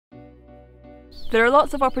There are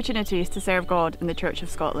lots of opportunities to serve God in the Church of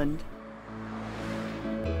Scotland.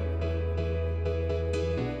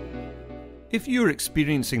 If you're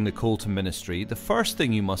experiencing the call to ministry, the first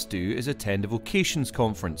thing you must do is attend a vocations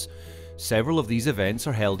conference. Several of these events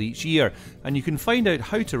are held each year, and you can find out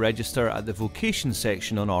how to register at the vocations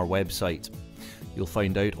section on our website. You'll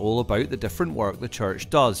find out all about the different work the church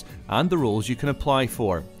does and the roles you can apply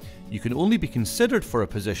for. You can only be considered for a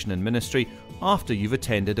position in ministry after you've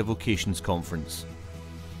attended a vocations conference.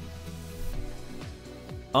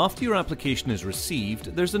 After your application is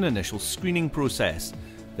received, there's an initial screening process.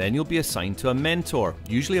 Then you'll be assigned to a mentor,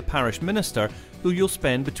 usually a parish minister, who you'll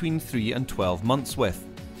spend between 3 and 12 months with.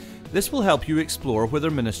 This will help you explore whether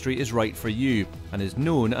ministry is right for you and is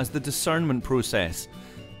known as the discernment process.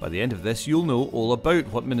 By the end of this, you'll know all about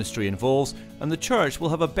what ministry involves, and the church will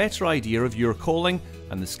have a better idea of your calling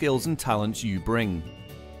and the skills and talents you bring.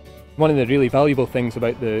 One of the really valuable things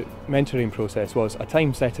about the mentoring process was a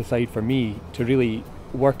time set aside for me to really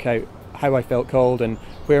work out how I felt called and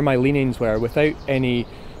where my leanings were without any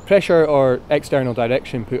pressure or external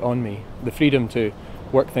direction put on me. The freedom to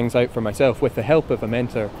work things out for myself with the help of a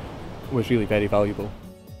mentor was really very valuable.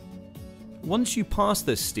 Once you pass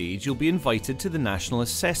this stage, you'll be invited to the National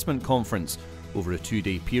Assessment Conference. Over a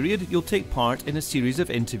 2-day period, you'll take part in a series of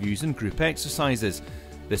interviews and group exercises.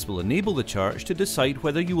 This will enable the church to decide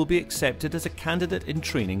whether you will be accepted as a candidate in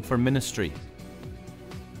training for ministry.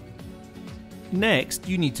 Next,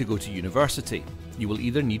 you need to go to university. You will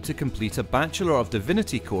either need to complete a Bachelor of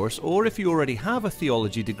Divinity course, or if you already have a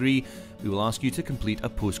theology degree, we will ask you to complete a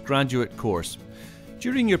postgraduate course.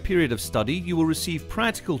 During your period of study, you will receive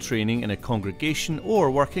practical training in a congregation or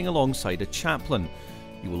working alongside a chaplain.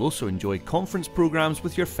 You will also enjoy conference programs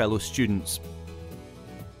with your fellow students.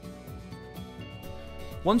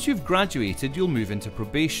 Once you've graduated, you'll move into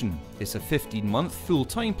probation. It's a 15-month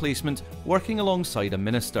full-time placement working alongside a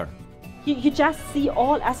minister. You just see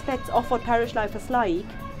all aspects of what parish life is like,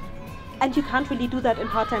 and you can't really do that in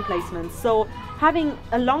part-time placements. So having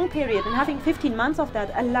a long period and having 15 months of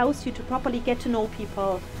that allows you to properly get to know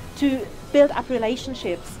people, to build up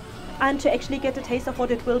relationships, and to actually get a taste of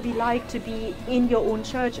what it will be like to be in your own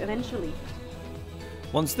church eventually.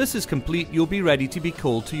 Once this is complete, you'll be ready to be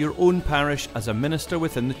called to your own parish as a minister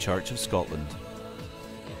within the Church of Scotland.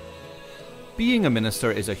 Being a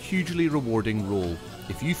minister is a hugely rewarding role.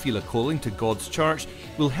 If you feel a calling to God's church,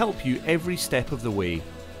 we'll help you every step of the way.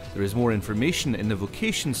 There is more information in the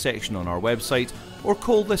vocations section on our website, or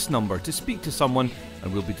call this number to speak to someone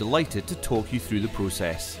and we'll be delighted to talk you through the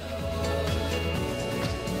process.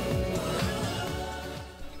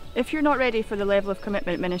 If you're not ready for the level of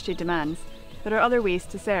commitment ministry demands, there are other ways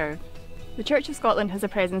to serve. The Church of Scotland has a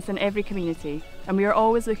presence in every community, and we are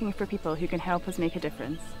always looking for people who can help us make a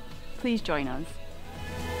difference. Please join us.